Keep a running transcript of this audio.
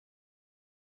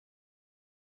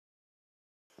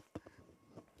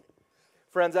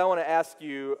Friends, I want to ask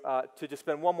you to just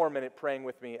spend one more minute praying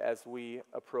with me as we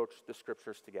approach the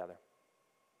Scriptures together.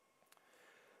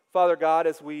 Father God,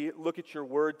 as we look at your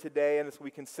word today and as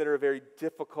we consider a very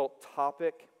difficult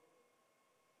topic,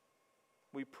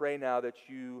 we pray now that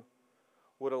you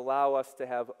would allow us to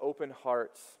have open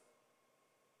hearts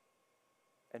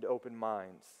and open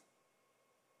minds.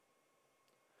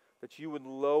 That you would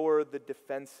lower the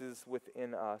defenses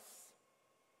within us.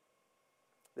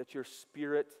 That your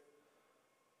Spirit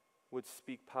would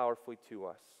speak powerfully to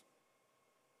us.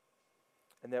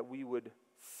 And that we would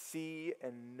see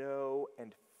and know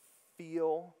and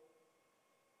feel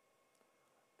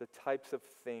the types of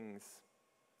things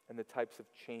and the types of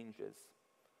changes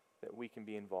that we can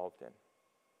be involved in.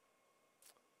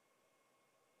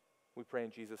 We pray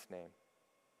in Jesus' name.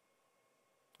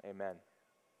 Amen.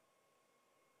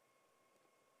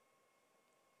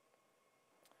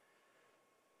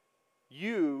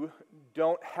 You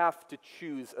don't have to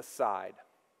choose a side.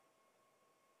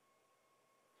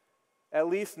 At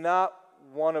least not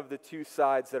one of the two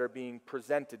sides that are being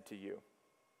presented to you.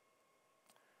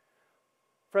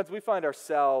 Friends, we find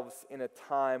ourselves in a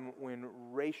time when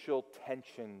racial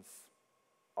tensions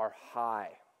are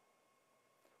high,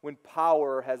 when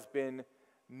power has been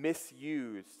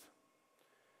misused,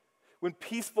 when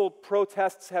peaceful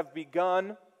protests have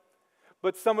begun,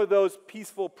 but some of those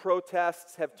peaceful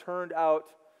protests have turned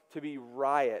out to be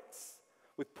riots,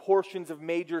 with portions of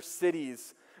major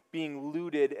cities being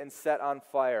looted and set on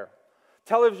fire.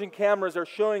 Television cameras are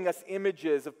showing us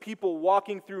images of people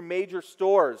walking through major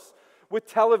stores with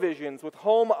televisions, with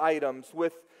home items,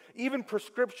 with even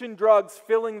prescription drugs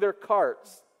filling their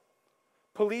carts.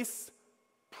 Police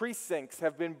precincts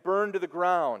have been burned to the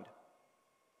ground.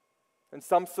 And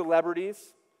some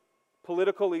celebrities,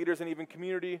 political leaders, and even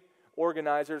community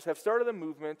organizers have started a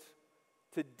movement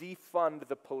to defund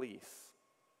the police.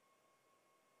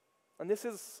 And this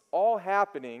is all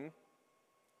happening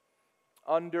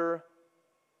under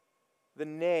the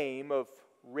name of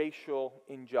racial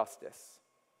injustice.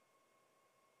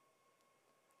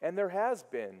 And there has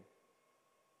been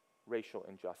racial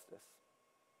injustice.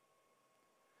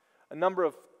 A number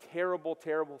of terrible,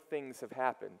 terrible things have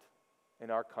happened in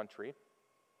our country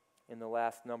in the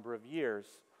last number of years.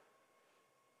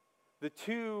 The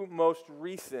two most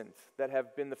recent that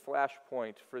have been the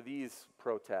flashpoint for these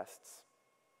protests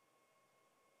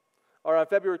are on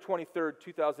February 23rd,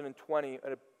 2020,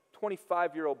 a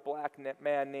 25-year-old black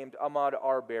man named Ahmaud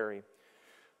Arbery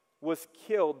was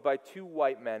killed by two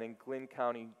white men in Glynn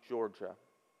County, Georgia.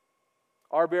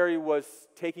 Arbery was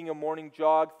taking a morning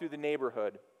jog through the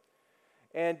neighborhood,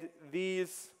 and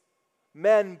these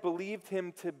men believed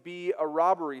him to be a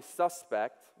robbery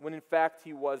suspect when in fact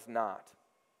he was not.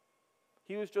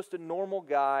 He was just a normal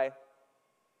guy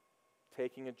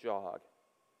taking a jog.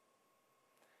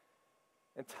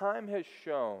 And time has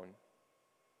shown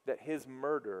that his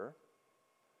murder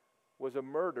was a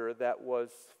murder that was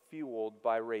fueled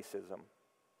by racism.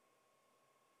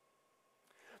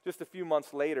 Just a few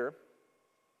months later,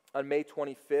 on May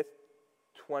 25th,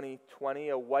 2020,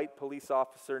 a white police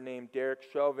officer named Derek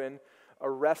Chauvin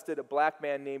arrested a black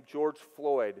man named George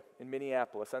Floyd in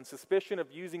Minneapolis on suspicion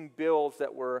of using bills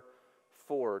that were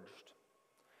forged.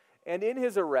 And in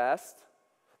his arrest,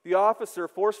 the officer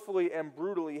forcefully and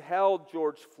brutally held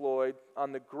George Floyd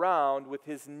on the ground with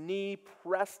his knee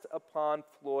pressed upon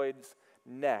Floyd's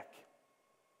neck,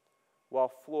 while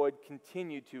Floyd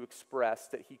continued to express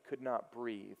that he could not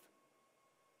breathe.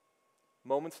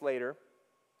 Moments later,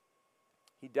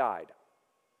 he died.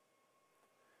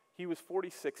 He was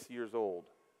 46 years old.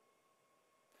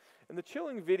 And the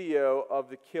chilling video of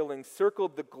the killing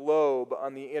circled the globe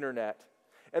on the internet.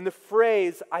 And the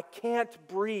phrase, "I can't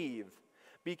breathe,"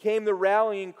 became the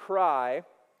rallying cry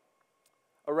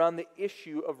around the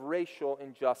issue of racial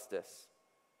injustice.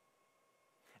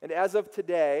 And as of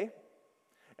today,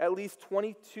 at least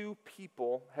 22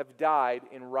 people have died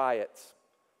in riots.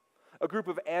 A group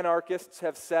of anarchists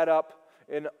have set up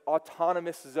an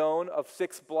autonomous zone of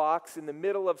 6 blocks in the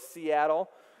middle of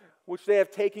Seattle, which they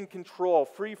have taken control,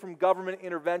 free from government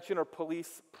intervention or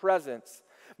police presence.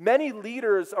 Many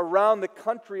leaders around the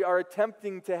country are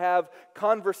attempting to have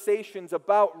conversations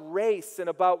about race and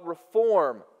about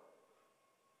reform.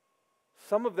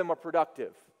 Some of them are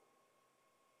productive,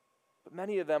 but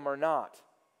many of them are not.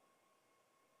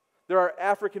 There are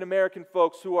African American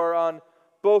folks who are on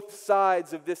both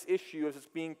sides of this issue as it's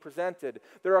being presented.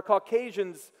 There are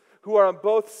Caucasians who are on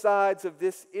both sides of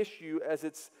this issue as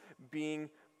it's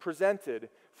being presented.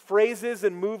 Phrases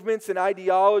and movements and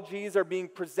ideologies are being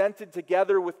presented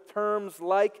together with terms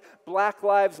like Black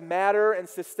Lives Matter and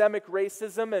systemic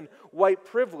racism and white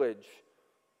privilege.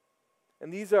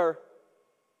 And these are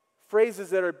phrases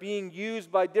that are being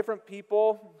used by different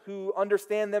people who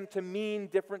understand them to mean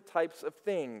different types of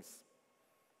things.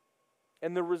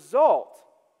 And the result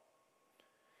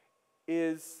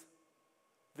is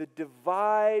the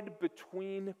divide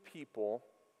between people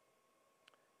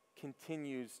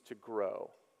continues to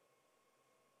grow.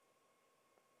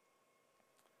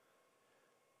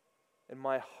 And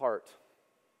my heart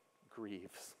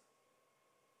grieves.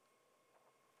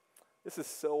 This is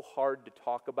so hard to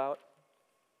talk about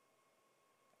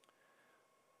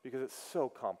because it's so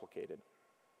complicated.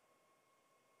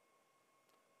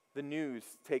 The news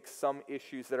takes some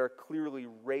issues that are clearly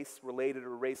race-related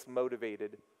or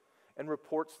race-motivated and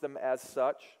reports them as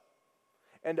such,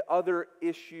 and other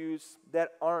issues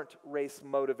that aren't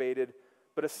race-motivated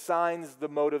but assigns the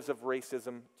motives of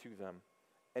racism to them,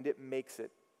 and it makes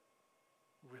it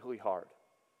really hard.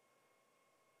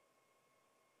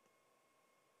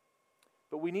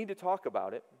 But we need to talk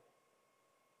about it.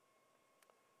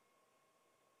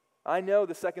 I know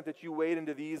the second that you wade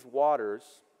into these waters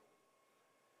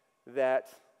that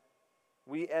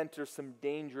we enter some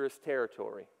dangerous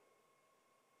territory.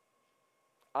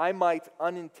 I might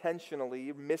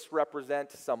unintentionally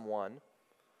misrepresent someone,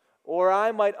 or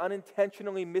I might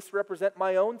unintentionally misrepresent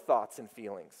my own thoughts and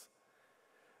feelings.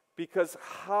 Because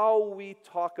how we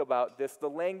talk about this, the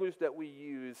language that we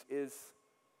use, is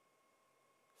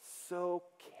so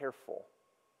careful,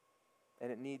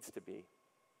 and it needs to be.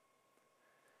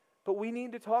 But we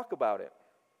need to talk about it.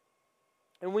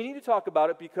 And we need to talk about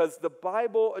it because the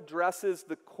Bible addresses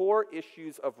the core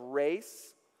issues of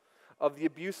race, of the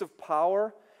abuse of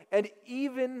power, and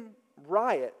even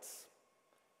riots.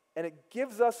 And it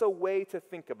gives us a way to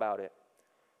think about it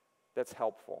that's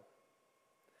helpful.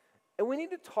 And we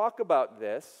need to talk about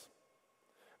this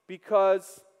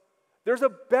because there's a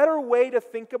better way to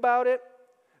think about it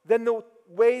than the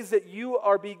ways that you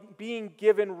are being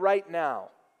given right now.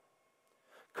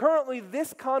 Currently,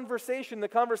 this conversation, the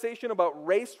conversation about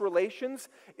race relations,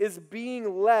 is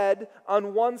being led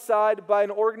on one side by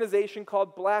an organization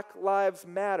called Black Lives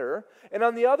Matter, and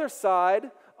on the other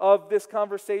side of this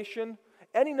conversation,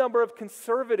 any number of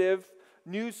conservative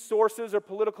news sources or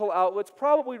political outlets,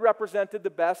 probably represented the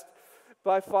best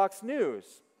by Fox News.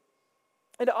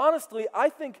 And honestly, I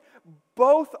think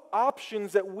both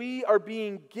options that we are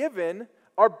being given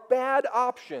are bad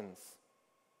options.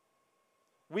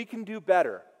 We can do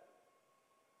better.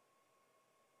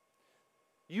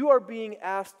 You are being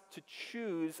asked to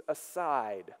choose a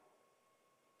side.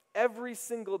 Every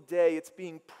single day, it's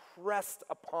being pressed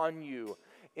upon you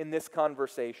in this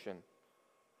conversation.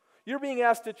 You're being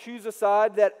asked to choose a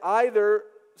side that either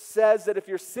says that if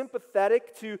you're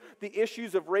sympathetic to the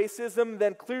issues of racism,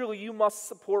 then clearly you must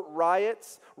support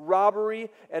riots, robbery,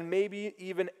 and maybe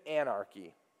even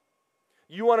anarchy.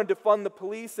 You want to defund the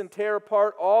police and tear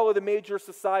apart all of the major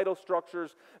societal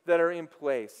structures that are in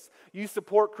place. You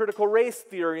support critical race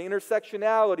theory,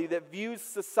 intersectionality that views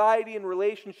society and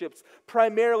relationships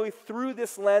primarily through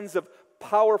this lens of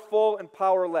powerful and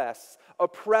powerless,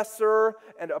 oppressor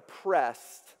and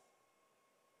oppressed.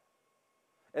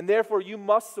 And therefore, you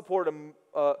must support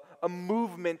a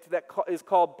movement that is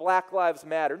called Black Lives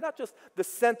Matter. Not just the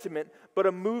sentiment, but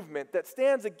a movement that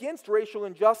stands against racial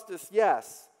injustice,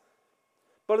 yes.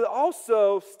 But it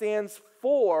also stands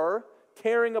for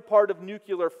tearing apart of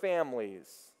nuclear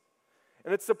families.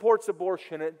 And it supports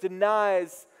abortion. It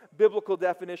denies biblical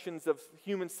definitions of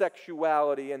human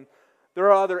sexuality. And there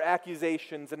are other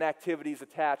accusations and activities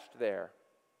attached there.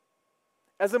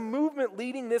 As a movement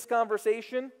leading this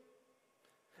conversation,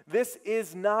 this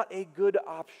is not a good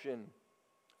option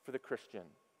for the Christian.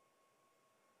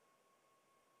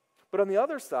 But on the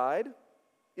other side,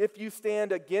 if you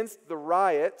stand against the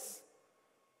riots,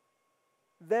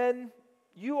 then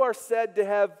you are said to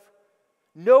have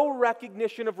no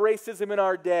recognition of racism in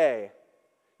our day.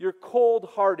 You're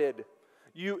cold-hearted.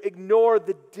 You ignore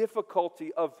the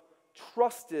difficulty of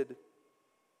trusted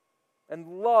and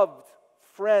loved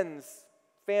friends,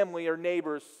 family, or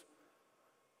neighbors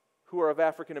who are of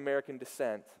African American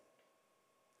descent.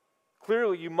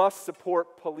 Clearly, you must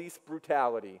support police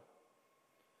brutality.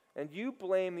 And you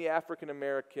blame the African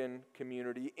American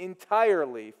community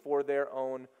entirely for their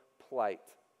own plight.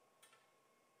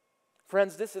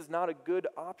 Friends, this is not a good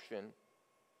option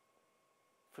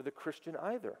for the Christian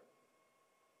either.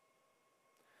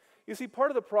 You see,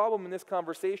 part of the problem in this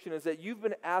conversation is that you've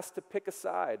been asked to pick a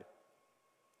side.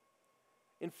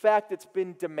 In fact, it's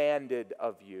been demanded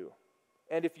of you.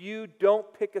 And if you don't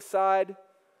pick a side,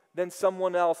 then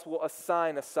someone else will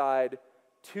assign a side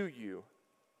to you.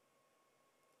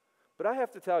 But I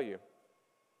have to tell you,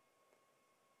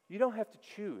 you don't have to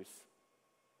choose.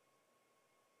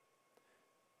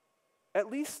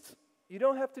 at least you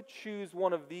don't have to choose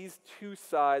one of these two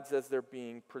sides as they're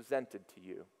being presented to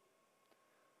you.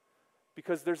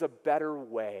 Because there's a better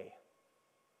way.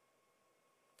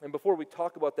 And before we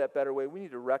talk about that better way, we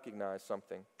need to recognize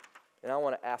something. And I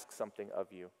want to ask something of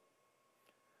you.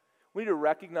 We need to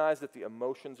recognize that the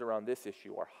emotions around this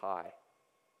issue are high.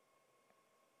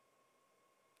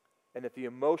 And that the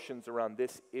emotions around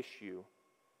this issue,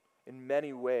 in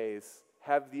many ways,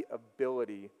 have the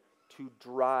ability to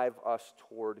drive us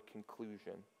toward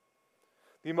conclusion.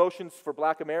 The emotions for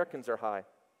Black Americans are high.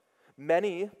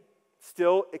 Many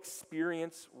still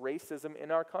experience racism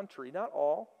in our country. Not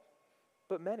all,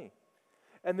 but many.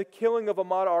 And the killing of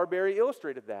Ahmaud Arbery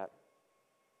illustrated that.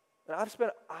 And I've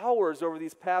spent hours over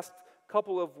these past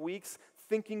couple of weeks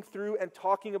thinking through and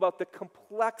talking about the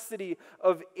complexity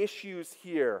of issues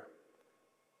here.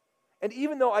 And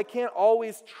even though I can't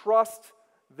always trust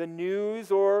the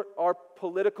news or our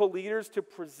political leaders to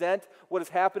present what is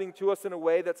happening to us in a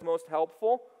way that's most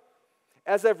helpful,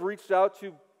 as I've reached out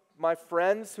to my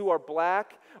friends who are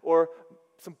Black or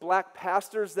some Black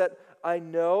pastors that I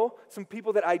know, some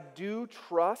people that I do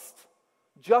trust,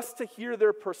 just to hear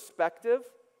their perspective,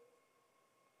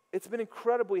 it's been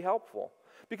incredibly helpful.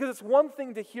 Because it's one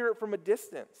thing to hear it from a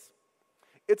distance.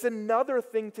 It's another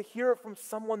thing to hear it from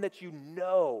someone that you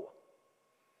know,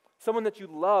 someone that you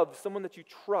love, someone that you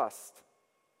trust.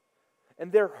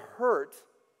 And their hurt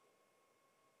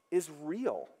is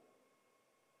real.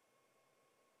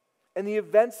 And the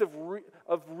events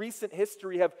of recent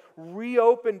history have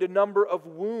reopened a number of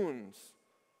wounds.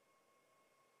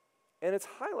 And it's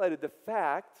highlighted the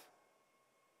fact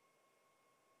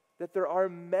that there are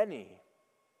many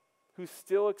who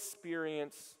still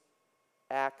experience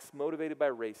acts motivated by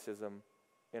racism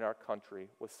in our country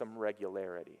with some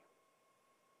regularity.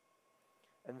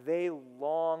 And they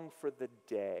long for the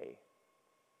day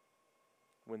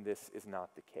when this is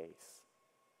not the case.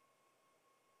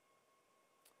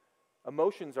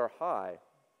 Emotions are high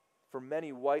for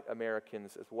many white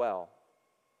Americans as well.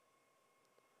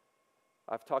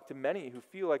 I've talked to many who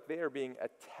feel like they are being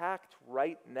attacked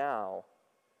right now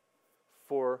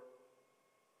for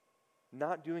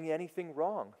not doing anything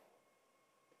wrong.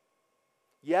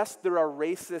 Yes, there are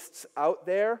racists out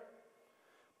there,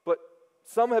 but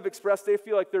some have expressed they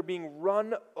feel like they're being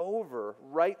run over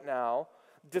right now,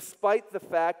 despite the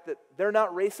fact that they're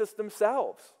not racist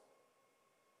themselves.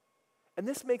 And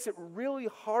this makes it really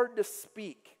hard to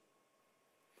speak,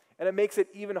 and it makes it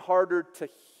even harder to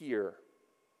hear.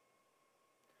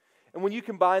 And when you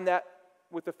combine that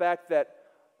with the fact that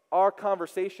our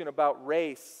conversation about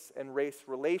race and race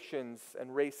relations and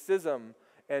racism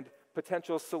and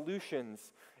potential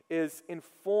solutions is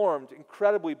informed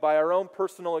incredibly by our own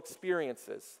personal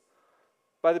experiences,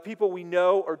 by the people we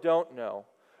know or don't know,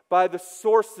 by the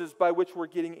sources by which we're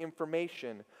getting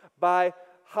information, by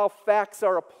how facts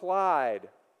are applied.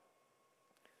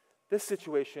 This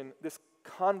situation, this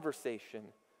conversation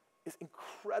is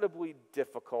incredibly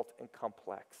difficult and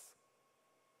complex,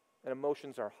 and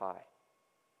emotions are high.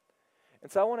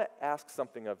 And so I want to ask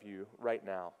something of you right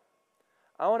now.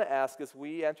 I want to ask, as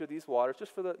we enter these waters,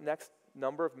 just for the next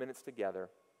number of minutes together,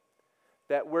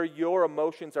 that where your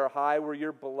emotions are high, where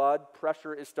your blood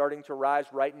pressure is starting to rise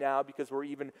right now because we're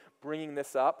even bringing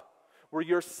this up, where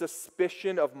your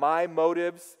suspicion of my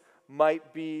motives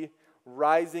might be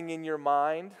rising in your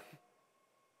mind,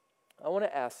 I want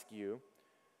to ask you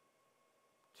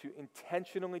to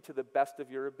intentionally, to the best of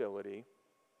your ability,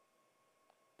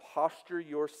 posture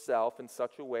yourself in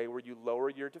such a way where you lower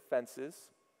your defenses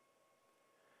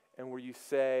and where you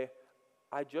say,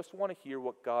 I just want to hear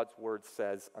what God's word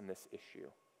says on this issue.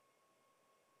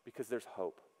 Because there's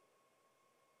hope.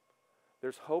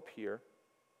 There's hope here.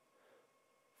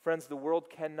 Friends, the world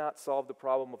cannot solve the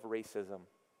problem of racism.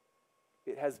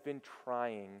 It has been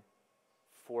trying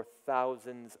for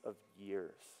thousands of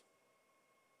years.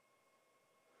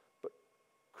 But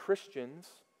Christians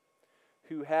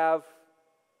who have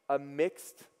a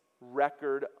mixed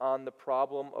record on the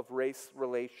problem of race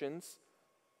relations,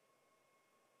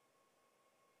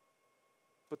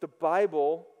 but the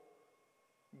Bible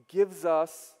gives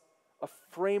us a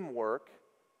framework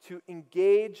to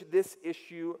engage this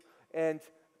issue and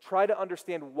try to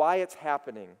understand why it's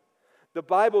happening. The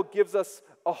Bible gives us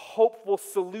a hopeful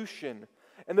solution.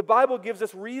 And the Bible gives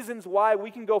us reasons why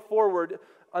we can go forward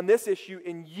on this issue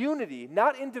in unity,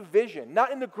 not in division,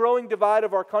 not in the growing divide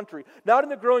of our country, not in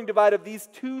the growing divide of these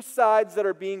two sides that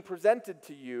are being presented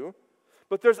to you,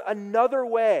 but there's another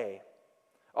way,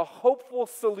 a hopeful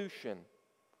solution.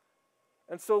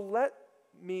 And so let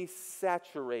me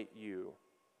saturate you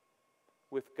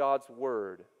with God's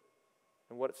word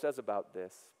and what it says about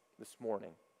this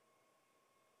morning.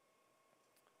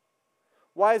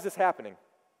 Why is this happening?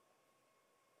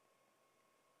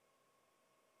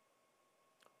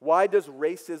 Why does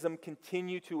racism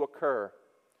continue to occur?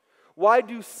 Why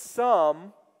do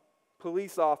some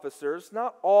police officers,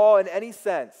 not all in any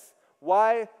sense,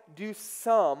 why do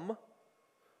some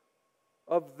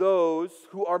of those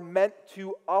who are meant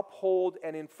to uphold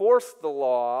and enforce the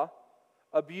law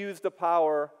abuse the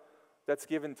power that's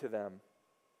given to them?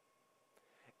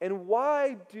 And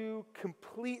why do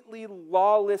completely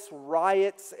lawless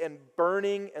riots and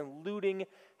burning and looting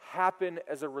happen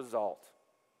as a result?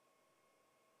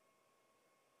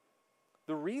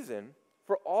 The reason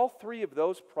for all three of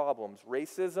those problems,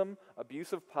 racism,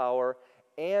 abuse of power,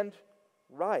 and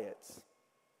riots,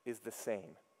 is the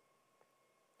same.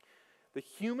 The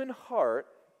human heart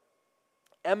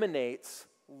emanates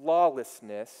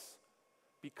lawlessness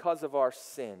because of our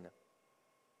sin.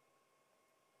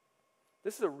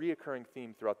 This is a reoccurring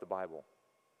theme throughout the Bible.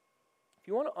 If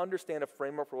you want to understand a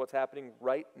framework for what's happening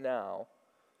right now,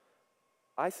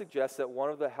 I suggest that one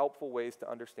of the helpful ways to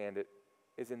understand it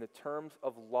is in the terms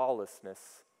of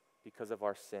lawlessness because of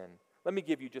our sin. Let me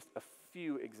give you just a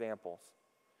few examples.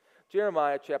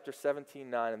 Jeremiah chapter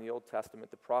 17:9 in the Old Testament,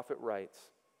 the prophet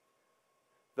writes,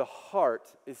 "The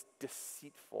heart is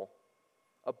deceitful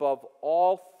above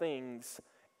all things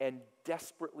and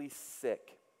desperately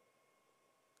sick.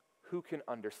 Who can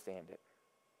understand it?"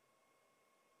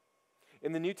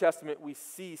 In the New Testament, we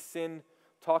see sin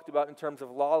talked about in terms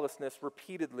of lawlessness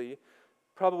repeatedly.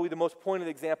 Probably the most pointed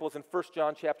example is in 1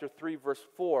 John chapter 3, verse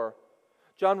 4.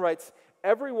 John writes,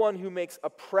 "Everyone who makes a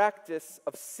practice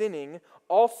of sinning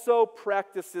also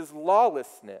practices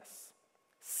lawlessness.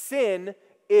 Sin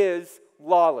is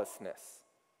lawlessness."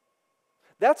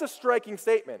 That's a striking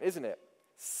statement, isn't it?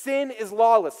 Sin is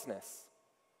lawlessness.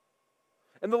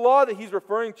 And the law that he's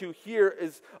referring to here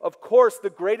is, of course, the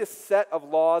greatest set of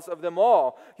laws of them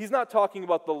all. He's not talking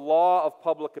about the law of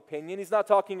public opinion. He's not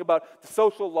talking about the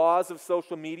social laws of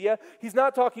social media. He's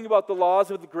not talking about the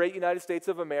laws of the great United States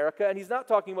of America. And he's not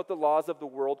talking about the laws of the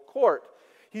world court.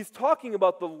 He's talking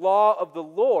about the law of the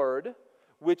Lord,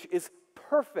 which is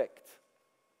perfect.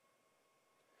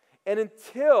 And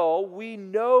until we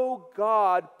know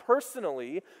God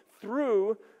personally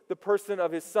through the person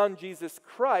of his Son, Jesus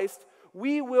Christ,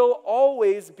 we will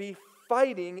always be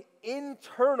fighting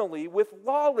internally with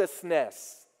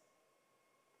lawlessness.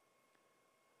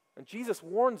 And Jesus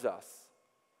warns us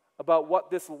about what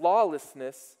this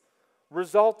lawlessness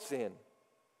results in.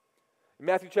 In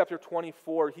Matthew chapter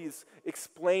 24, he's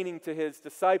explaining to his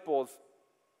disciples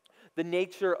the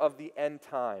nature of the end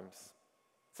times.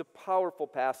 It's a powerful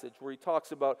passage where he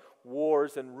talks about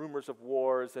wars and rumors of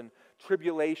wars and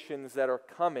tribulations that are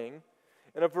coming,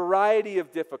 and a variety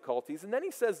of difficulties. And then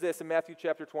he says this in Matthew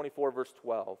chapter 24, verse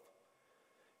 12.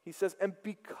 He says, "And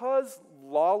because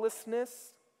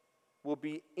lawlessness will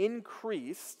be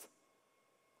increased,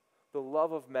 the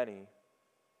love of many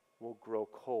will grow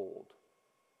cold."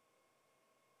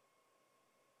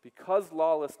 Because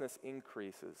lawlessness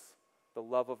increases, the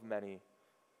love of many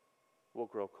will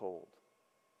grow cold.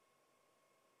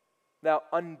 Now,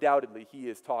 undoubtedly, he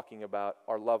is talking about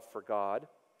our love for God.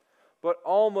 But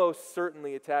almost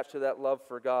certainly attached to that love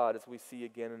for God, as we see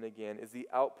again and again, is the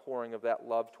outpouring of that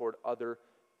love toward other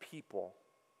people.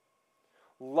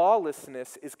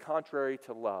 Lawlessness is contrary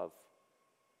to love.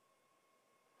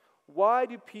 Why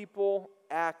do people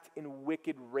act in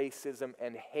wicked racism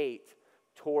and hate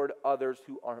toward others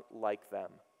who aren't like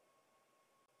them?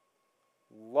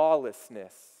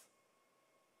 Lawlessness,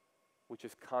 which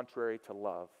is contrary to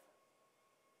love.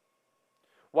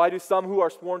 Why do some who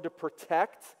are sworn to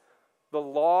protect the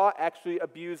law actually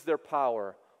abuse their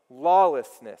power?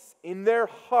 Lawlessness in their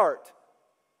heart,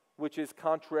 which is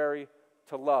contrary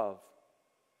to love.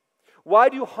 Why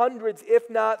do hundreds, if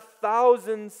not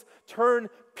thousands, turn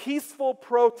peaceful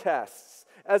protests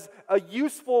as a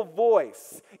useful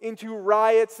voice into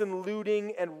riots and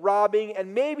looting and robbing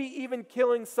and maybe even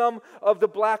killing some of the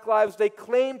black lives they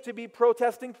claim to be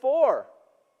protesting for?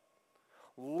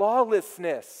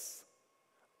 Lawlessness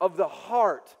of the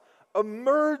heart,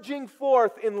 emerging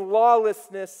forth in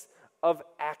lawlessness of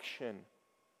action.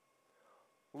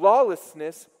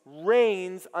 Lawlessness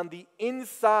reigns on the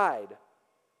inside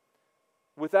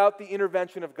without the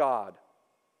intervention of God.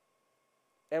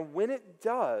 And when it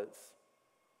does,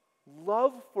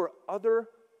 love for other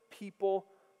people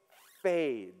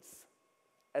fades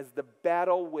as the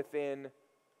battle within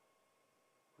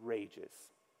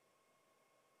rages.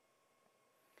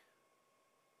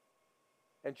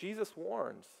 And Jesus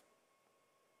warns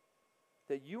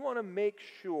that you want to make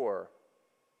sure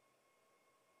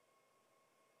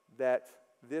that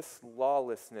this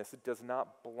lawlessness does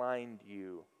not blind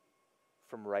you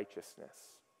from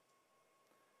righteousness.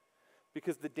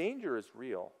 Because the danger is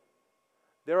real.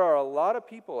 There are a lot of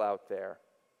people out there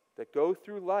that go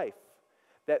through life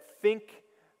that think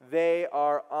they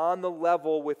are on the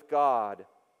level with God,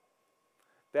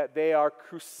 that they are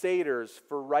crusaders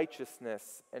for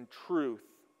righteousness and truth.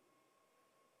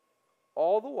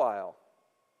 All the while,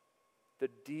 the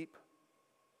deep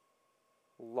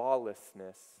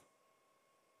lawlessness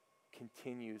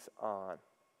continues on.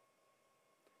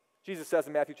 Jesus says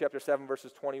in Matthew chapter 7,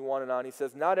 verses 21 and on, he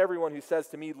says, "Not everyone who says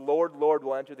to me, 'Lord, Lord,'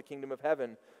 will enter the kingdom of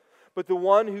heaven, but the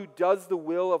one who does the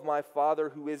will of my Father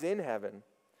who is in heaven.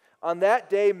 On that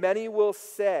day many will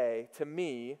say to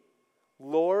me,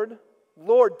 'Lord,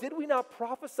 Lord, did we not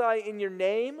prophesy in your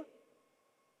name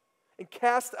and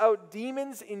cast out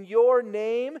demons in your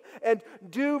name and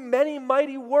do many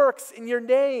mighty works in your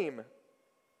name?'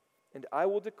 And I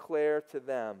will declare to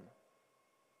them,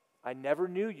 'I never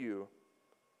knew you.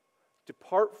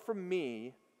 Depart from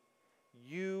me,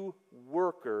 you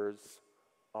workers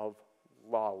of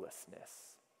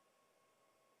lawlessness.'"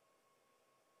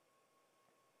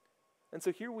 And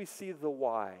so here we see the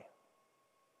why.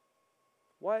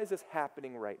 Why is this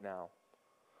happening right now?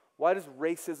 Why does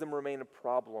racism remain a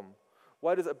problem?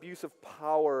 Why does abuse of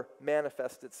power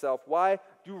manifest itself? Why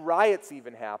do riots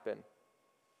even happen?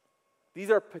 These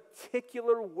are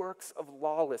particular works of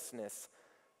lawlessness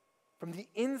from the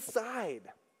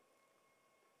inside.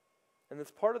 And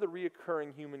it's part of the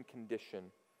reoccurring human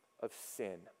condition of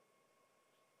sin.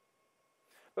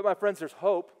 But my friends, there's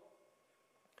hope.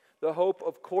 The hope,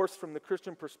 of course, from the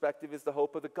Christian perspective is the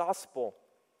hope of the gospel.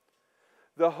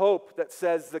 The hope that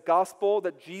says the gospel,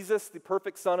 that Jesus, the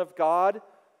perfect Son of God,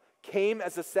 came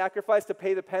as a sacrifice to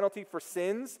pay the penalty for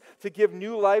sins, to give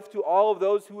new life to all of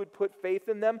those who would put faith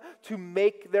in them, to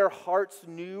make their hearts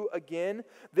new again.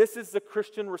 This is the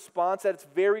Christian response at its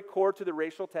very core to the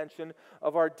racial tension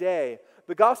of our day.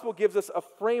 The gospel gives us a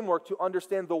framework to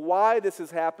understand the why this is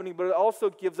happening, but it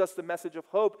also gives us the message of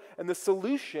hope and the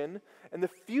solution and the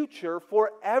future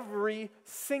for every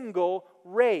single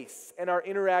race and our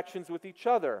interactions with each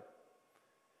other.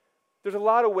 There's a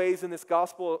lot of ways in this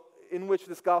gospel in which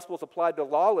this gospel is applied to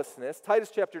lawlessness.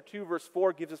 Titus chapter 2, verse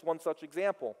 4 gives us one such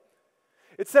example.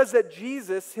 It says that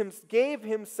Jesus gave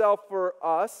himself for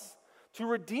us to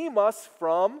redeem us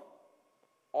from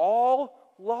all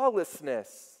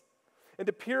lawlessness and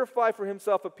to purify for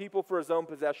himself a people for his own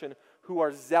possession who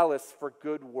are zealous for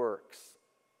good works.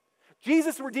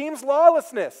 Jesus redeems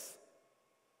lawlessness.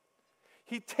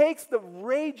 He takes the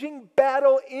raging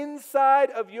battle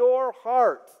inside of your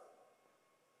heart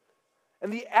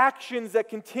and the actions that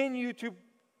continue to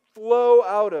flow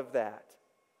out of that.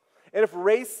 And if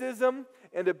racism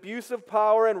and abuse of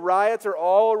power and riots are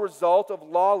all a result of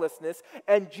lawlessness,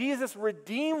 and Jesus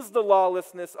redeems the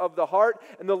lawlessness of the heart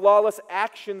and the lawless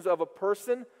actions of a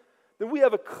person, then we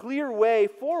have a clear way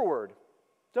forward,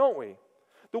 don't we?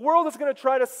 The world is going to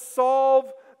try to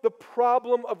solve the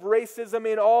problem of racism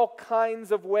in all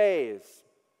kinds of ways.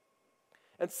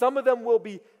 And some of them will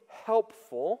be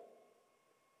helpful,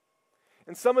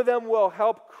 and some of them will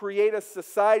help create a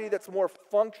society that's more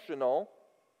functional,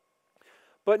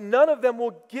 but none of them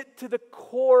will get to the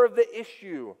core of the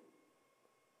issue.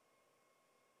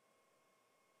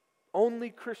 Only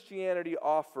Christianity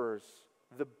offers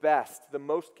the best, the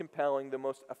most compelling, the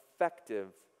most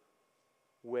effective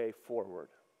way forward.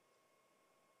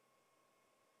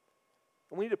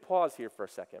 And we need to pause here for a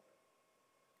second.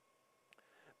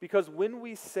 Because when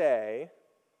we say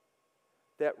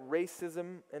that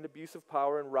racism and abuse of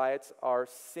power and riots are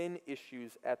sin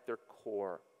issues at their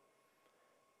core,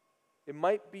 it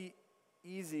might be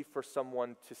easy for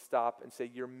someone to stop and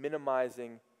say, you're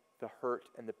minimizing the hurt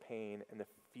and the pain and the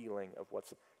feeling of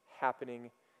what's happening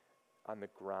on the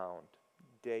ground,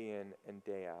 day in and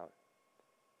day out.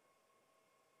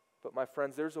 But my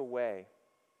friends, there's a way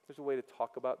to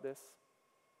talk about this,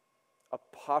 a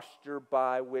posture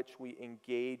by which we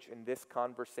engage in this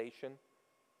conversation,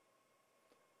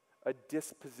 a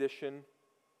disposition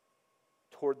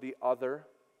toward the other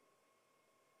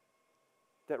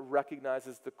that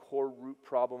recognizes the core root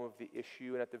problem of the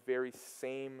issue and at the very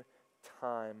same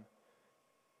time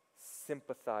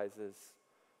sympathizes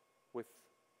with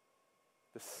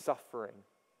the suffering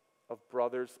of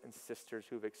brothers and sisters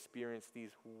who have experienced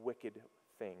these wicked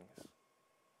things.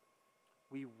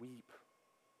 We weep.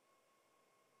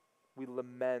 We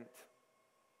lament.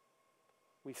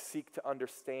 We seek to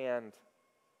understand.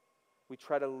 We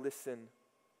try to listen.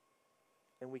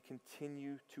 And we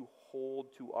continue to hold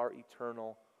to our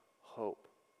eternal hope.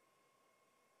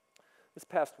 This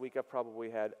past week, I've probably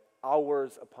had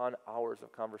hours upon hours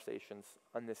of conversations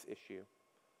on this issue.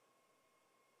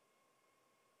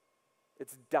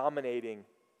 It's dominating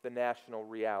the national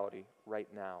reality right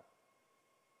now.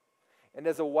 And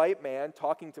as a white man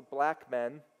talking to black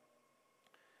men,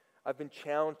 I've been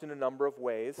challenged in a number of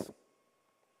ways.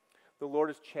 The Lord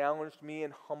has challenged me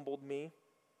and humbled me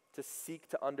to seek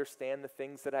to understand the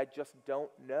things that I just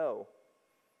don't know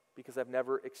because I've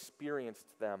never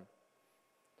experienced them.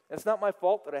 And it's not my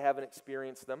fault that I haven't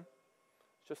experienced them.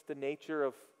 It's just the nature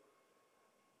of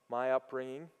my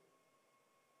upbringing.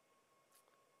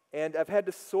 And I've had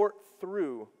to sort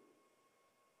through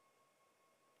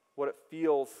what it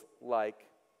feels like,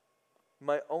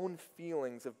 my own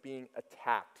feelings of being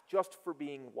attacked just for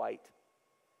being white.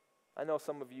 I know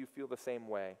some of you feel the same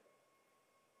way.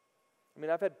 I mean,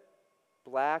 I've had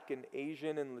black and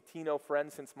Asian and Latino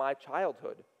friends since my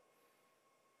childhood,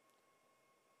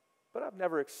 but I've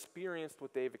never experienced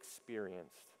what they've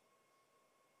experienced.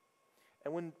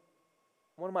 And when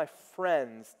one of my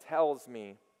friends tells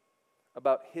me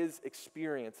about his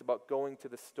experience about going to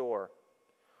the store,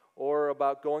 or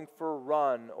about going for a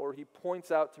run, or he points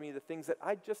out to me the things that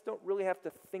I just don't really have to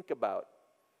think about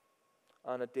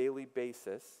on a daily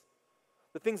basis,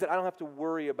 the things that I don't have to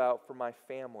worry about for my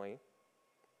family,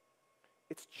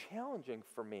 it's challenging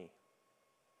for me.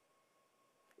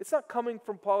 It's not coming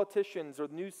from politicians or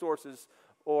news sources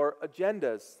or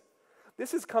agendas.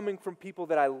 This is coming from people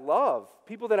that I love,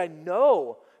 people that I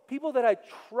know, people that I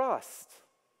trust.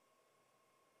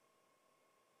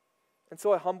 And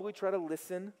so I humbly try to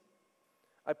listen.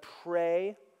 I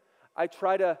pray. I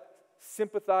try to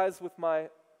sympathize with my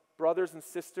brothers and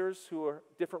sisters who are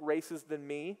different races than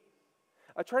me.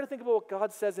 I try to think about what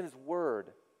God says in His Word.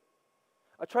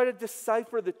 I try to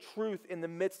decipher the truth in the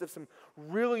midst of some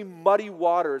really muddy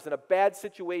waters and a bad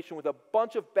situation with a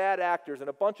bunch of bad actors and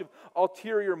a bunch of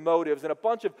ulterior motives and a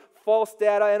bunch of false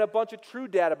data and a bunch of true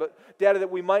data, but data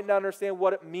that we might not understand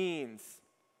what it means.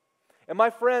 And my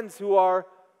friends who are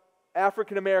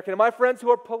African American, and my friends who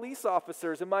are police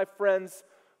officers, and my friends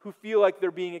who feel like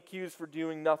they're being accused for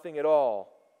doing nothing at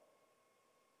all.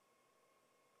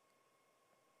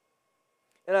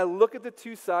 And I look at the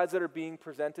two sides that are being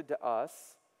presented to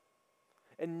us,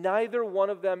 and neither one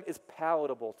of them is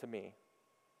palatable to me.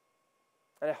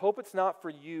 And I hope it's not for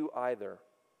you either.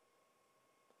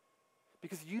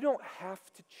 Because you don't have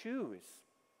to choose.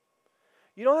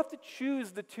 You don't have to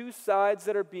choose the two sides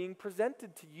that are being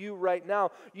presented to you right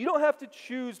now. You don't have to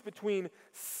choose between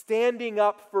standing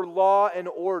up for law and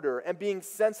order and being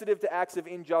sensitive to acts of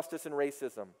injustice and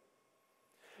racism.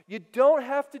 You don't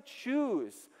have to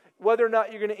choose whether or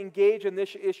not you're going to engage in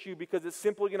this issue because it's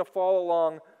simply going to fall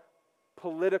along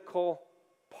political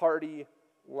party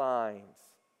lines.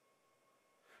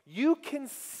 You can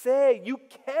say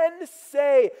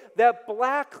that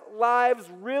black lives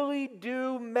really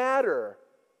do matter,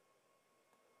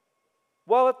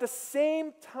 while at the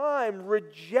same time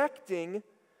rejecting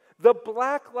the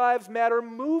Black Lives Matter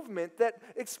movement that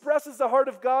expresses the heart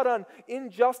of God on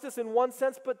injustice in one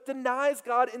sense, but denies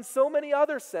God in so many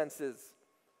other senses.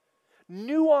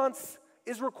 Nuance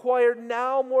is required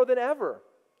now more than ever.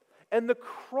 And the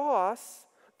cross,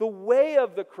 the way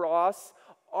of the cross,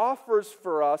 offers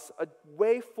for us a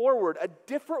way forward, a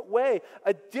different way,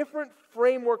 a different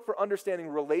framework for understanding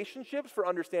relationships, for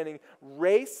understanding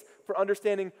race, for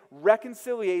understanding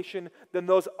reconciliation than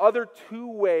those other two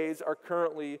ways are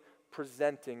currently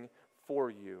presenting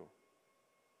for you.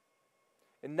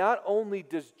 And not only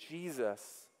does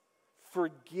Jesus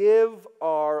forgive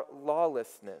our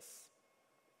lawlessness,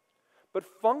 but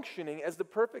functioning as the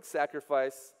perfect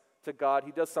sacrifice to God,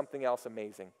 He does something else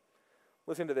amazing.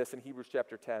 Listen to this in Hebrews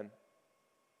chapter 10.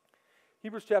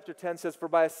 Hebrews chapter 10 says,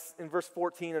 in verse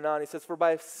 14 and on, he says, "For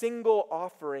by a single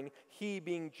offering, He,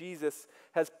 being Jesus,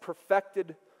 has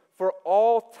perfected for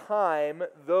all time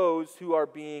those who are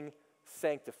being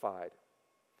sanctified.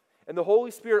 And the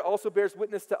Holy Spirit also bears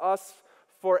witness to us,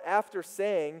 for after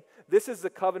saying, 'This is the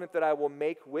covenant that I will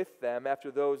make with them after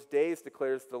those days,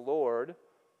 declares the Lord,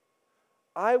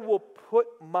 I will put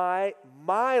my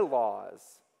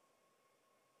laws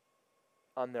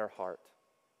on their heart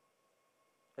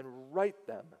and write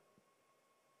them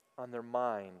on their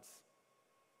minds.'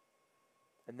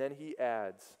 And then he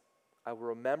adds, 'I will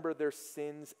remember their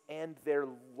sins and their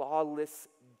lawless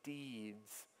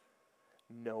deeds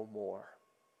no more.'"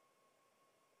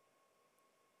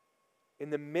 In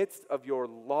the midst of your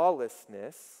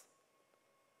lawlessness,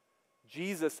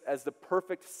 Jesus, as the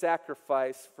perfect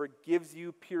sacrifice, forgives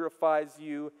you, purifies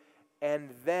you,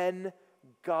 and then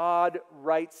God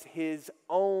writes His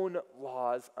own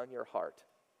laws on your heart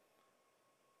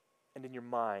and in your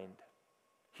mind.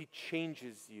 He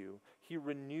changes you. He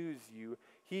renews you.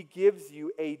 He gives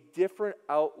you a different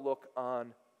outlook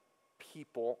on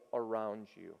people around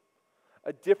you.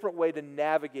 A different way to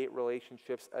navigate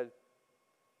relationships, a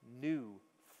new,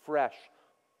 fresh,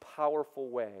 powerful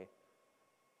way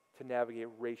to navigate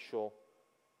racial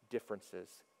differences.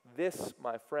 This,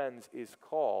 my friends, is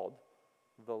called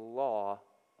the law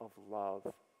of love.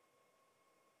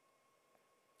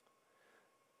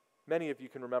 Many of you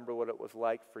can remember what it was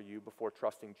like for you before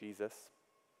trusting Jesus.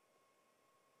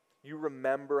 You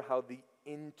remember how the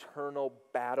internal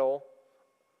battle,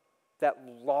 that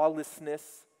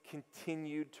lawlessness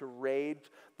continued to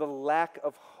rage, the lack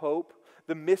of hope,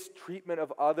 the mistreatment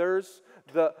of others,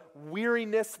 the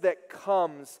weariness that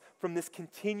comes from this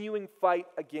continuing fight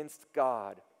against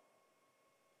God.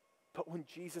 But when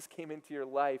Jesus came into your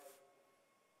life,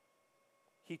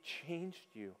 He changed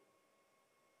you.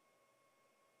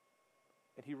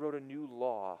 And He wrote a new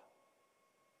law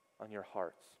on your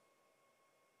hearts.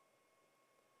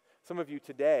 Some of you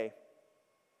today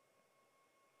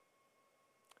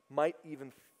might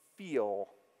even feel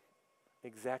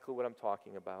exactly what I'm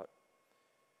talking about.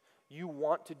 You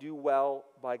want to do well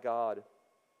by God,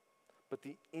 but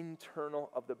the internal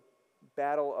of the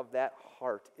battle of that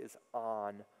heart is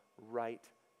on right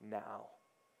now.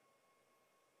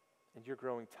 And you're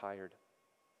growing tired.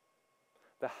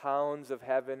 The hounds of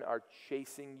heaven are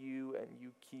chasing you and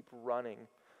you keep running.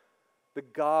 The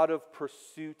God of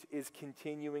pursuit is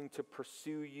continuing to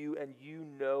pursue you, and you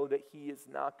know that He is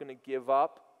not going to give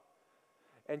up.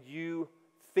 And you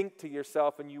think to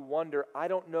yourself and you wonder, I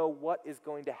don't know what is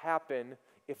going to happen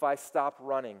if I stop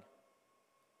running.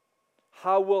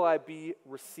 How will I be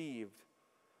received?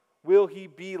 Will He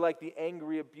be like the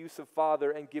angry, abusive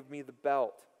father and give me the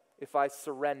belt if I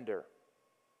surrender?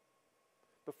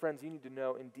 But friends, you need to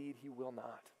know, indeed, He will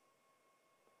not.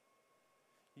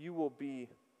 You will be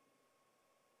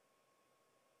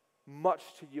much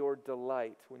to your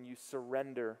delight when you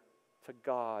surrender to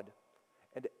God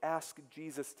and ask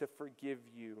Jesus to forgive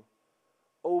you,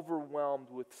 overwhelmed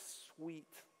with sweet,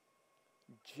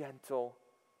 gentle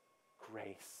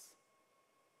grace.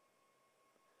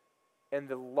 And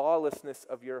the lawlessness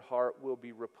of your heart will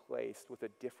be replaced with a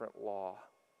different law.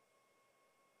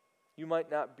 You might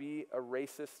not be a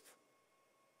racist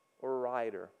or a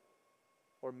rioter,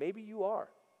 or maybe you are.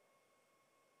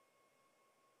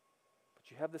 But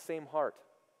you have the same heart.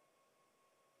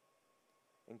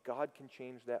 And God can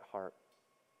change that heart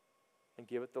and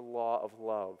give it the law of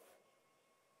love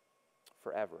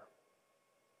forever.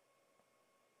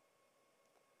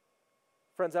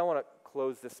 Friends, I want to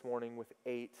close this morning with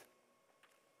 8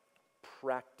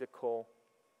 practical,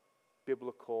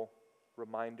 biblical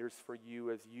reminders for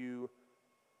you as you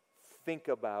think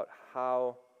about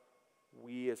how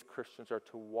we as Christians are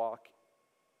to walk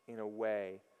in a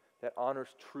way that honors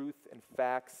truth and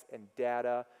facts and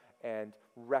data and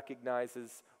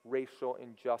recognizes racial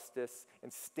injustice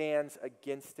and stands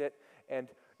against it and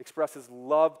expresses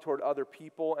love toward other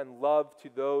people and love to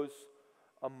those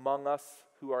among us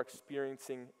who are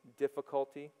experiencing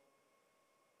difficulty.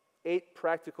 8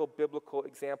 practical biblical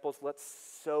examples. Let's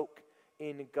soak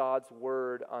in God's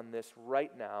word on this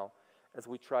right now as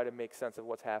we try to make sense of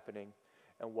what's happening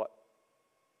and what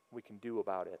we can do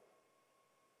about it.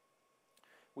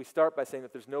 We start by saying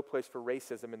that there's no place for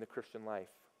racism in the Christian life.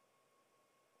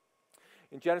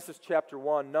 In Genesis chapter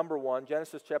 1, number 1,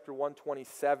 Genesis chapter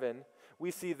 1:27,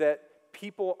 we see that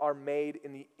people are made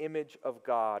in the image of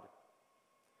God.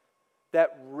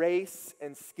 That race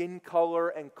and skin color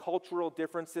and cultural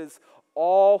differences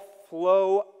all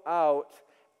flow out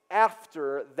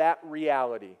after that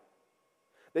reality.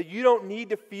 That you don't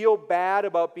need to feel bad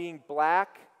about being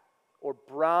black or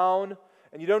brown,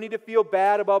 and you don't need to feel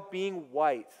bad about being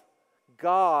white.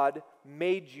 God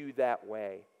made you that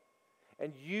way.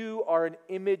 And you are an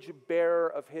image bearer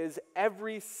of His.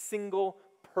 Every single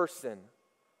person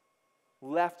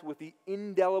left with the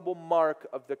indelible mark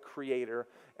of the Creator,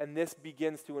 and this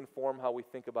begins to inform how we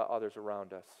think about others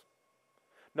around us.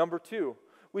 Number 2,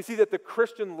 we see that the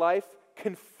Christian life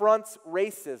confronts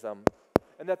racism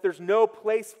and that there's no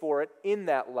place for it in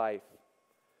that life.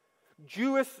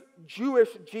 Jewish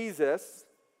Jesus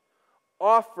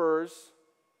offers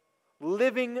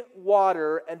living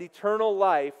water and eternal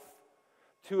life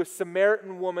to a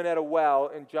Samaritan woman at a well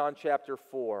in John chapter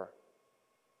 4.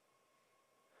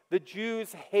 The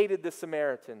Jews hated the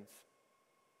Samaritans.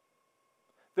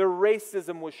 Their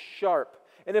racism was sharp.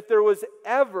 And if there was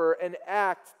ever an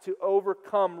act to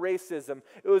overcome racism,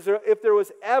 if there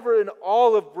was ever an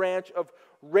olive branch of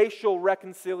racial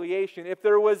reconciliation, if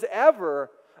there was ever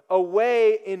a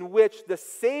way in which the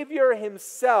Savior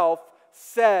Himself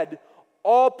said,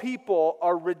 all people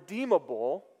are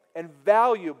redeemable and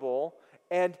valuable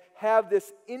and have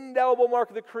this indelible mark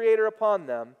of the Creator upon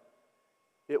them,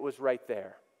 it was right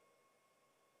there.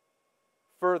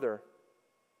 Further,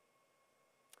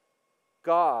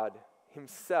 God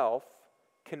himself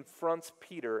confronts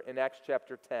Peter in Acts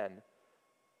chapter 10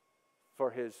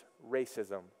 for his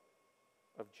racism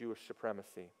of Jewish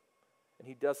supremacy. And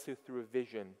he does so through a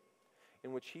vision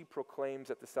in which he proclaims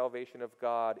that the salvation of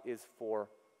God is for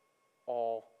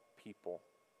all people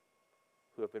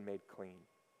who have been made clean.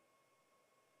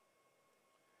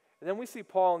 And then we see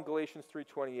Paul in Galatians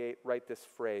 3:28 write this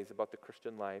phrase about the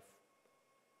Christian life.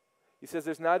 He says,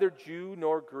 there's neither Jew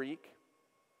nor Greek,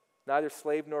 neither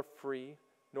slave nor free,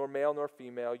 nor male nor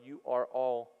female. You are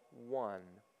all one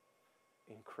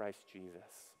in Christ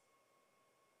Jesus.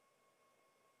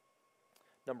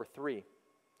 Number 3,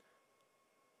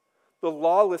 the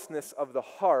lawlessness of the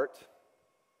heart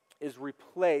is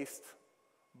replaced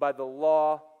by the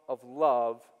law of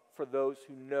love for those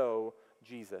who know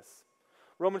Jesus.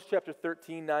 Romans chapter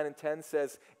 13, 9 and 10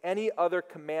 says, any other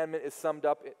commandment is summed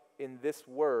up in this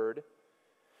word: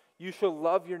 you shall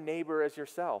love your neighbor as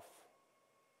yourself.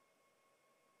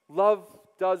 Love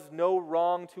does no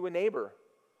wrong to a neighbor.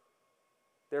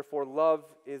 Therefore, love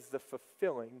is the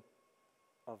fulfilling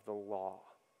of the law.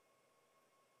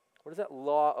 What does that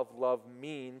law of love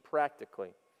mean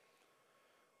practically?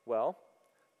 Well,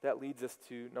 that leads us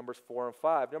to Numbers 4 and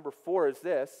 5. Number 4 is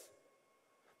this: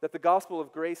 that the gospel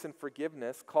of grace and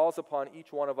forgiveness calls upon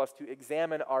each one of us to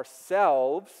examine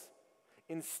ourselves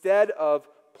instead of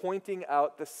pointing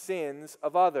out the sins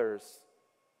of others,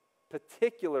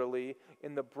 particularly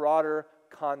in the broader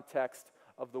context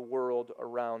of the world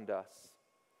around us.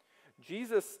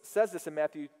 Jesus says this in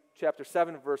Matthew chapter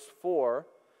 7, verse 4.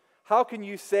 How can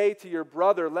you say to your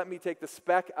brother, let me take the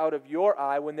speck out of your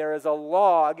eye, when there is a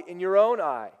log in your own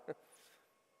eye?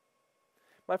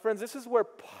 My friends, this is where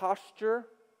posture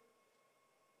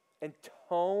and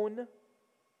tone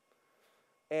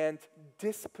and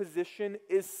disposition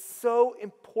is so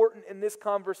important in this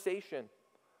conversation,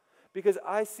 because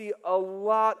I see a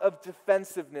lot of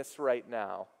defensiveness right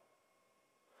now,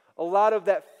 a lot of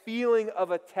that feeling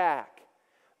of attack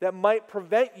that might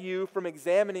prevent you from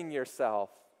examining yourself.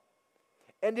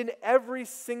 And in every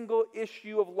single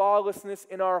issue of lawlessness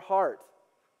in our heart,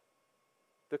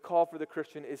 the call for the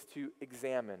Christian is to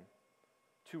examine,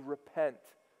 to repent,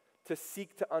 to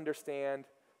seek to understand,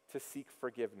 to seek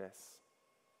forgiveness.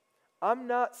 I'm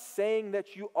not saying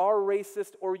that you are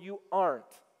racist or you aren't.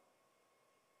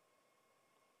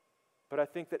 But I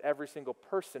think that every single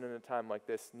person in a time like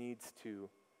this needs to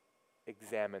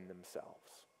examine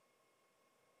themselves.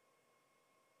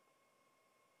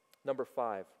 Number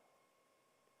 5.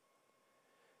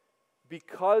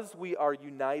 Because we are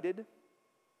united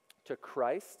to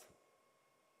Christ,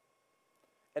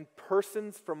 and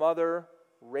persons from other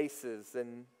races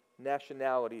and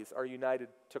nationalities are united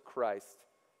to Christ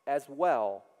as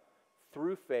well,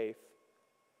 through faith,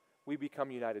 we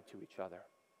become united to each other.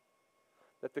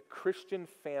 That the Christian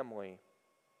family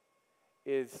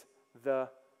is the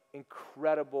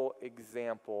incredible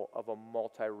example of a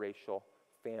multiracial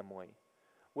family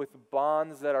with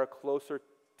bonds that are closer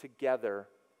together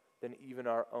than even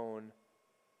our own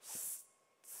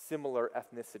similar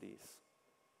ethnicities,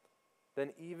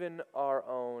 than even our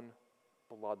own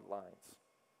bloodlines.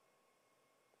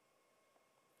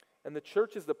 And the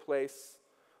church is the place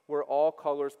where all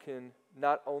colors can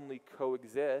not only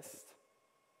coexist,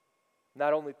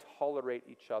 not only tolerate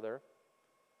each other,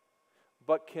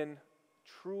 but can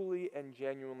truly and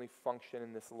genuinely function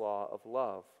in this law of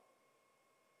love.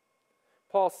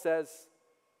 Paul says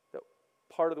that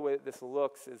part of the way that this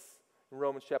looks is in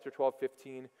Romans chapter 12,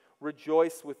 15,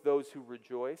 rejoice with those who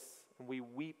rejoice, and we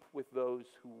weep with those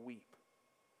who weep.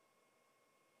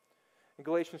 In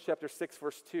Galatians chapter 6,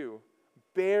 verse 2,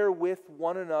 bear with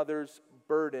one another's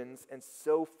burdens and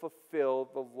so fulfill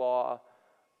the law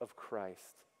of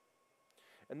Christ.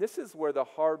 And this is where the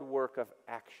hard work of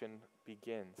action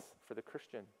begins for the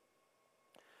Christian.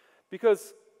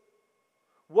 Because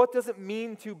what does it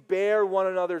mean to bear one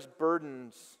another's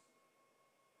burdens?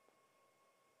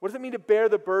 What does it mean to bear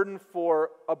the burden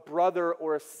for a brother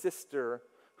or a sister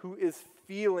who is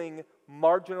feeling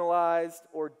marginalized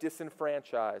or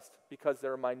disenfranchised because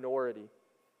they're a minority?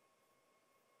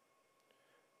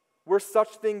 Where such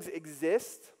things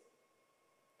exist,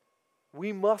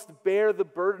 we must bear the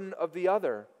burden of the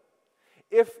other.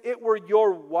 If it were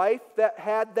your wife that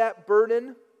had that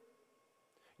burden,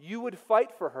 you would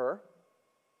fight for her.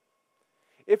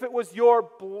 If it was your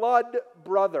blood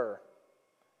brother,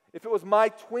 if it was my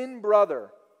twin brother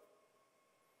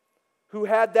who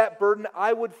had that burden,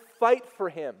 I would fight for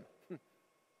him.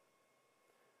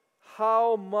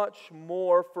 how much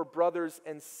more for brothers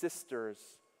and sisters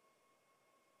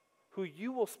who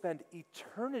you will spend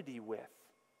eternity with.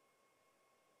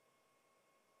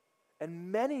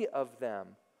 And many of them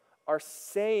are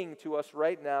saying to us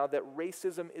right now that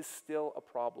racism is still a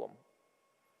problem.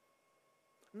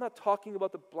 I'm not talking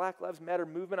about the Black Lives Matter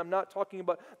movement. I'm not talking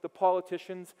about the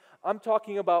politicians. I'm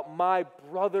talking about my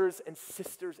brothers and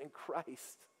sisters in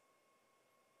Christ.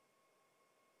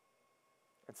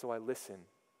 And so I listen,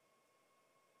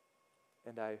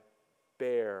 and I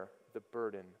bear the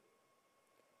burden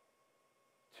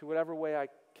to whatever way I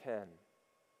can,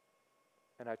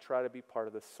 and I try to be part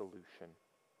of the solution,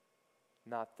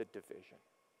 not the division.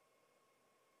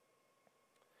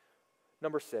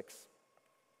 Number 6,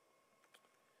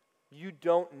 you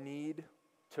don't need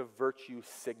to virtue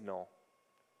signal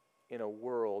in a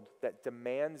world that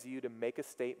demands you to make a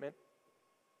statement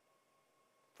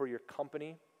for your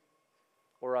company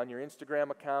or on your Instagram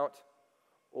account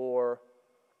or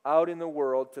out in the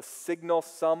world to signal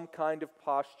some kind of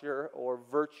posture or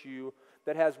virtue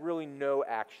that has really no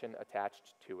action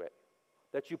attached to it,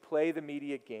 that you play the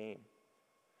media game.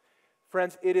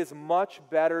 Friends, it is much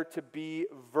better to be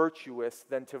virtuous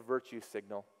than to virtue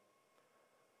signal.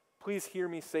 Please hear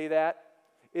me say that.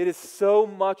 It is so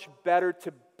much better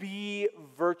to be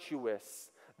virtuous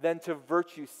than to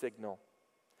virtue signal.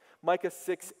 Micah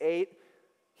 6:8,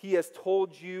 he has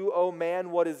told you, O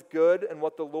man, what is good and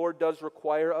what the Lord does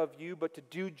require of you, but to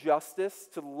do justice,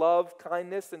 to love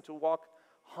kindness, and to walk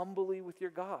humbly with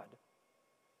your God.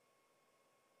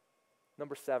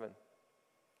 Number 7,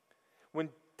 when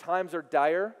times are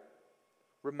dire,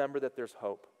 remember that there's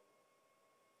hope.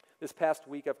 This past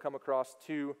week, I've come across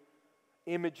 2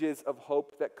 images of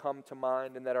hope that come to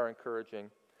mind and that are encouraging.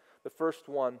 The first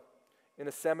one, in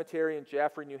a cemetery in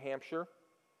Jaffrey, New Hampshire,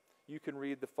 you can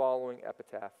read the following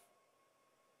epitaph.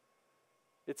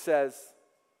 It says,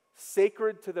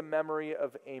 "Sacred to the memory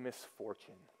of Amos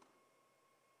Fortune,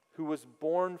 who was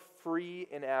born free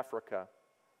in Africa,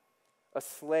 a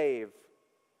slave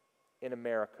in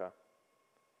America.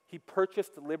 He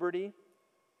purchased liberty,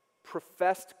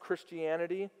 professed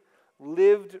Christianity,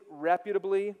 lived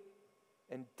reputably,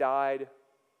 and died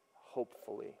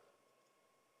hopefully."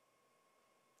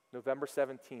 November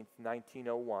 17th,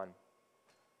 1901,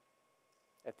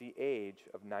 at the age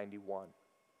of 91.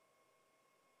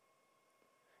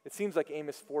 It seems like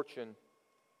Amos Fortune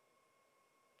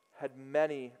had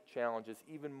many challenges,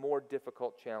 even more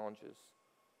difficult challenges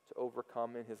to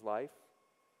overcome in his life.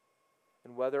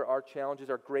 And whether our challenges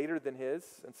are greater than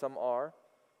his, and some are,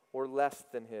 or less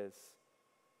than his,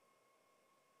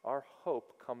 our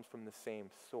hope comes from the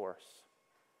same source.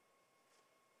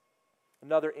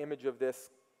 Another image of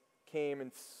this came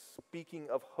in speaking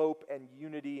of hope and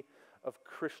unity of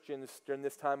Christians during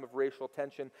this time of racial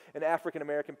tension. An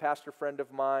African-American pastor friend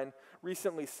of mine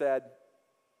recently said,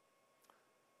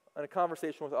 in a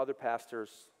conversation with other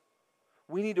pastors,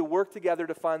 we need to work together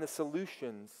to find the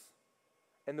solutions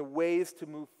and the ways to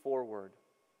move forward.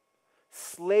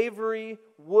 Slavery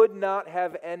would not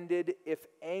have ended if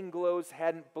Anglos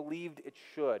hadn't believed it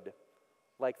should,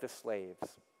 like the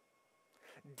slaves.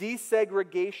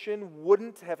 Desegregation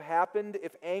wouldn't have happened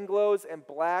if Anglos and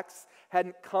blacks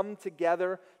hadn't come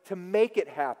together to make it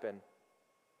happen.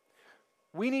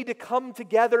 We need to come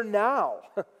together now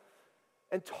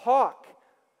and talk.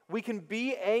 We can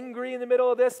be angry in the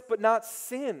middle of this, but not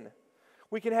sin.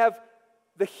 We can have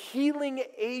the healing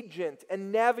agent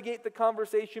and navigate the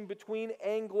conversation between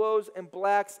Anglos and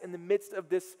blacks in the midst of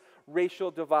this racial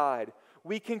divide.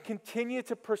 We can continue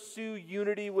to pursue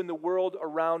unity when the world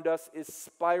around us is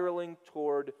spiraling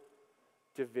toward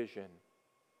division.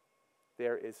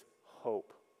 There is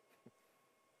hope.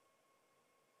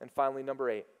 And finally, number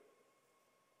 8.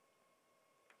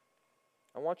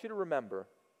 I want you to remember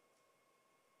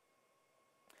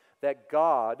that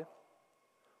God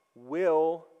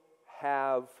will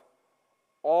have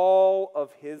all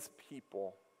of his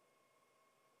people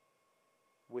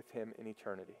with him in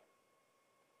eternity.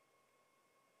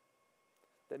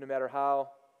 That no matter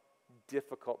how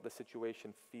difficult the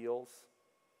situation feels,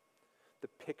 the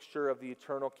picture of the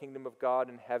eternal kingdom of God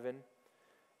in heaven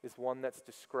is one that's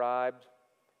described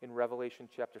in Revelation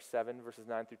chapter 7, verses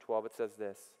 9 through 12. It says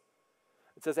this.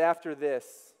 It says, "After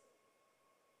this,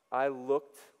 I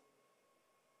looked,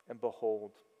 and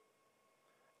behold,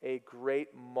 a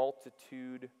great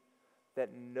multitude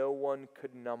that no one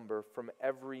could number from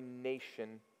every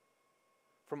nation,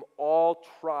 from all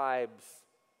tribes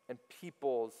and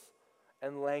peoples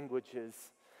and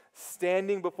languages,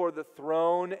 standing before the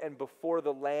throne and before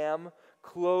the Lamb,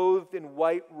 clothed in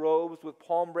white robes with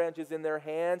palm branches in their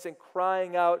hands, and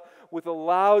crying out with a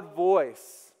loud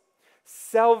voice,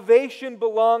 Salvation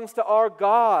belongs to our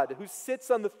God who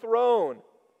sits on the throne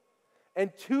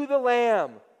and to the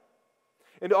Lamb.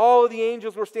 And all of the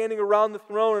angels were standing around the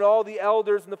throne, and all the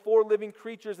elders and the four living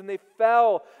creatures, and they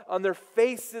fell on their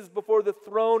faces before the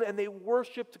throne, and they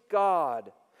worshiped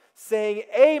God, saying,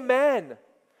 Amen.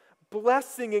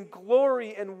 Blessing and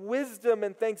glory and wisdom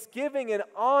and thanksgiving and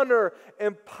honor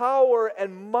and power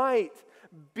and might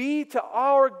be to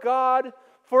our God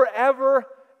forever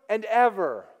and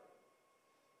ever.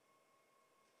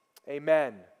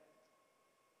 Amen.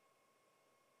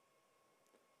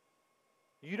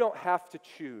 You don't have to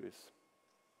choose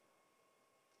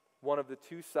one of the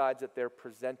two sides that they're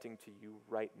presenting to you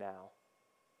right now.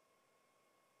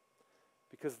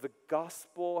 Because the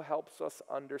gospel helps us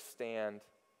understand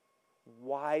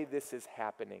why this is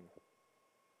happening.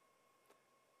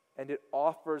 And it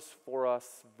offers for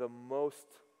us the most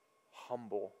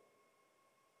humble,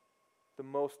 the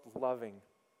most loving,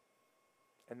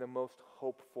 and the most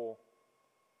hopeful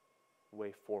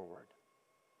way forward.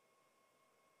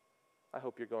 I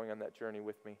hope you're going on that journey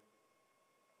with me.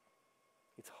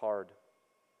 It's hard.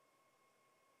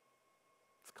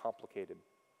 It's complicated.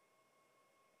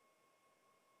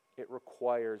 It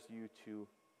requires you to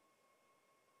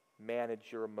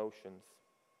manage your emotions,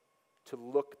 to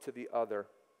look to the other,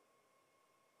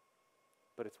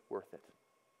 but it's worth it.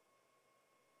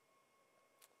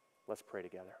 Let's pray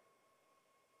together.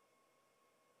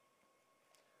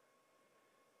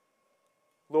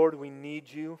 Lord, we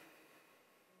need you.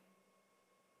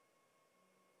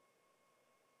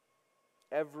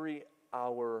 Every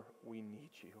hour we need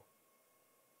you.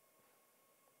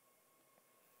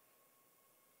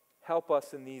 Help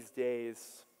us in these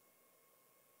days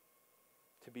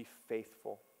to be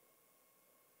faithful.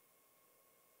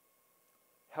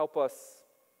 Help us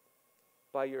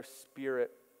by your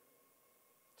Spirit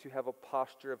to have a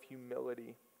posture of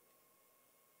humility.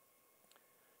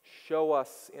 Show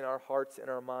us in our hearts and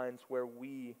our minds where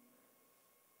we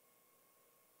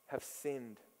have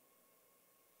sinned.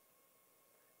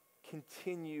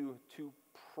 Continue to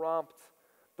prompt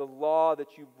the law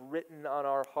that you've written on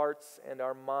our hearts and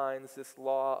our minds, this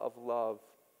law of love.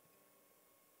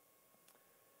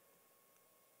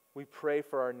 We pray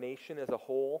for our nation as a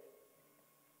whole,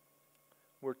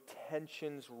 where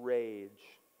tensions rage.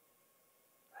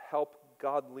 Help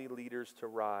godly leaders to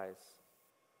rise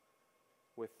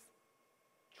with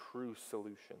true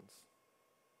solutions.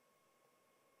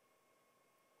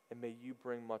 And may you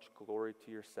bring much glory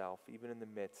to yourself, even in the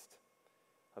midst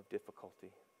of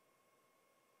difficulty.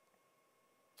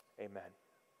 Amen.